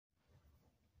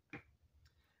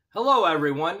Hello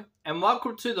everyone, and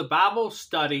welcome to the Bible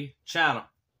Study channel.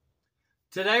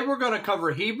 Today we're going to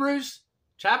cover Hebrews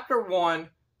chapter 1,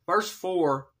 verse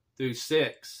 4 through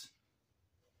 6.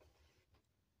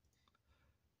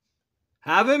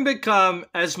 Having become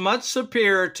as much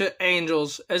superior to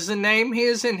angels as the name he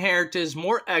has inherited is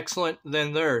more excellent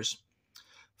than theirs.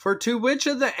 For to which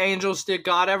of the angels did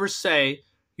God ever say,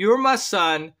 "You are my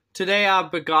son, today I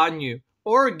have begotten you"?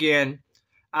 Or again,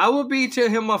 "I will be to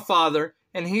him a father,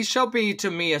 and he shall be to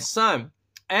me a son"?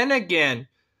 And again,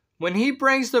 when he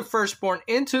brings the firstborn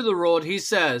into the world, he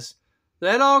says,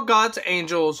 "Let all God's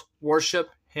angels worship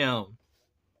him."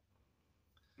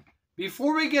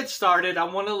 Before we get started, I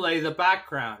want to lay the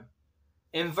background.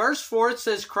 In verse 4, it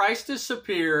says Christ is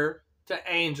superior to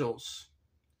angels.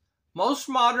 Most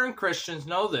modern Christians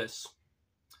know this.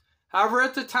 However,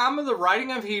 at the time of the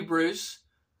writing of Hebrews,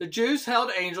 the Jews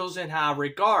held angels in high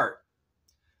regard.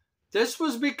 This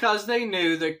was because they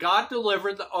knew that God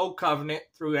delivered the Old Covenant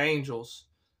through angels.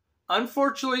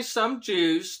 Unfortunately, some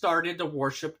Jews started to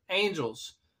worship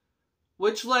angels,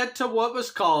 which led to what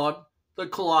was called the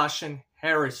Colossian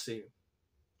heresy.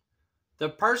 The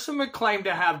person would claim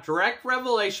to have direct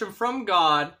revelation from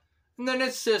God and then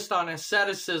insist on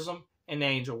asceticism and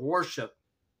angel worship.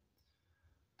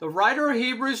 The writer of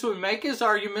Hebrews would make his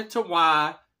argument to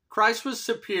why Christ was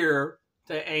superior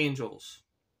to angels.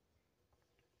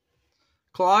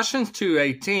 Colossians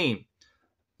 2:18.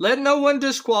 Let no one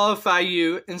disqualify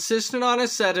you, insisting on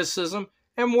asceticism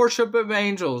and worship of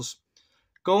angels,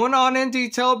 going on in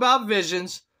detail about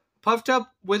visions, puffed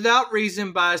up without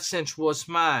reason by a sensuous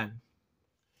mind.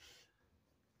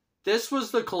 This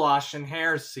was the Colossian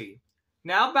heresy.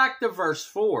 Now back to verse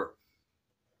 4.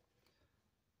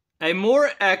 A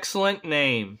more excellent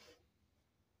name.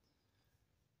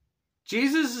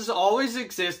 Jesus has always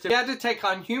existed. He had to take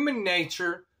on human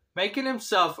nature, making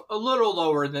himself a little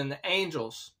lower than the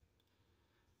angels.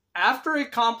 After he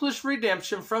accomplished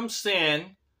redemption from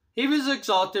sin, he was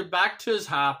exalted back to his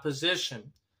high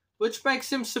position, which makes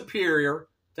him superior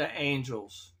to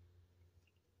angels.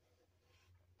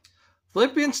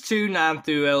 Philippians 2:9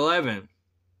 through 11.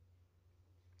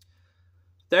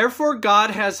 Therefore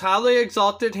God has highly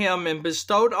exalted him and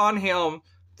bestowed on him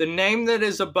the name that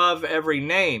is above every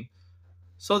name,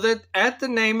 so that at the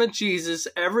name of Jesus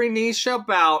every knee shall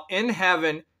bow in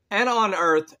heaven and on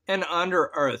earth and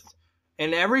under earth,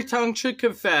 and every tongue should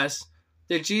confess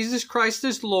that Jesus Christ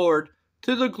is Lord,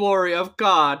 to the glory of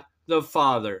God the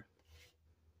Father.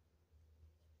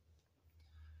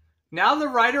 Now the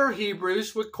writer of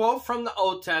Hebrews would quote from the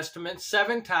Old Testament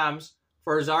 7 times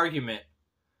for his argument.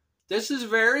 This is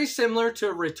very similar to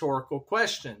a rhetorical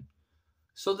question,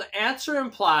 so the answer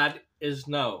implied is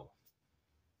no.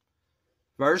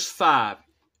 Verse 5,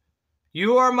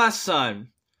 you are my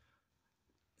son.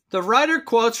 The writer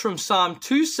quotes from Psalm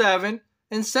 2:7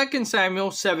 and 2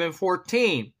 Samuel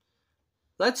 7:14.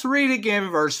 Let's read again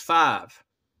verse 5.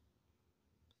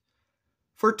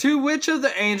 For to which of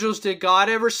the angels did God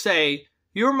ever say,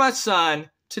 "You are my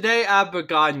son, today I have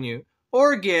begotten you"?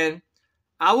 Or again,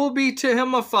 "I will be to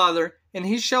him a father, and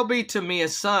he shall be to me a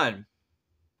son"?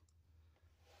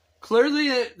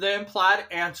 Clearly the implied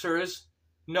answer is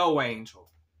no angel.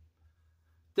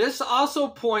 This also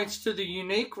points to the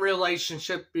unique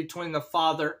relationship between the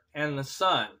Father and the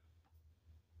Son.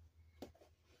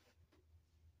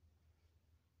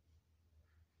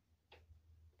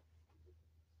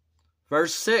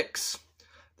 Verse 6.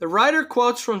 The writer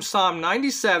quotes from Psalm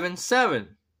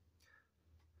 97:7.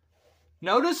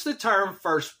 Notice the term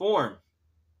firstborn.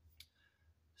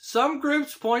 Some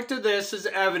groups point to this as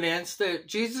evidence that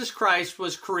Jesus Christ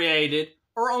was created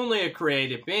or only a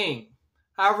created being.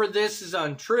 However, this is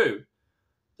untrue.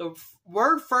 The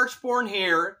word firstborn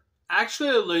here actually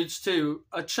alludes to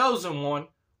a chosen one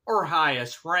or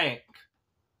highest rank.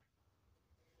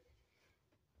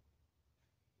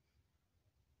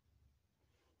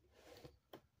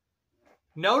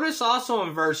 Notice also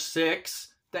in verse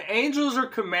 6, the angels are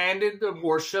commanded to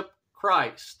worship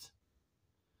Christ.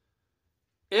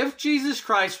 If Jesus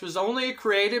Christ was only a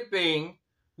created being,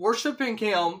 worshiping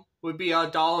him would be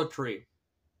idolatry.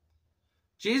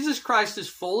 Jesus Christ is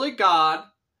fully God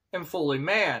and fully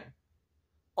man.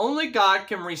 Only God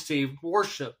can receive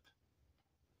worship.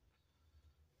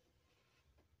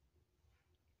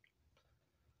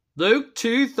 Luke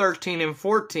 2:13 and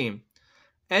 14.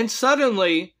 And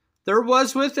suddenly there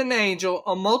was with an angel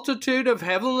a multitude of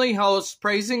heavenly hosts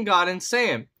praising God and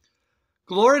saying,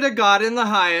 "Glory to God in the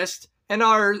highest, and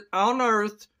on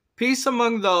earth peace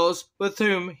among those with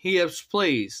whom he is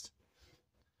pleased."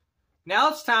 Now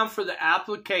it's time for the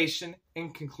application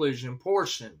and conclusion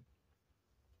portion.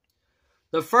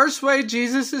 The first way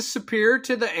Jesus is superior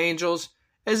to the angels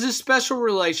is his special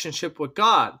relationship with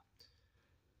God.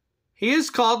 He is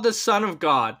called the Son of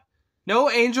God. No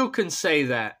angel can say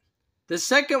that. The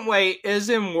second way is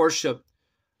in worship.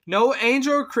 No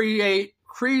angel or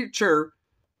creature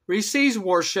receives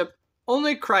worship.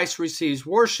 Only Christ receives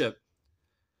worship.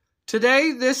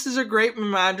 Today, this is a great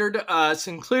reminder to us,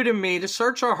 including me, to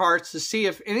search our hearts to see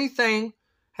if anything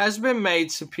has been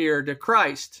made superior to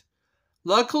Christ.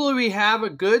 Luckily, we have a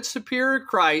good superior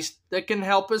Christ that can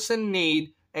help us in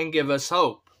need and give us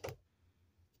hope.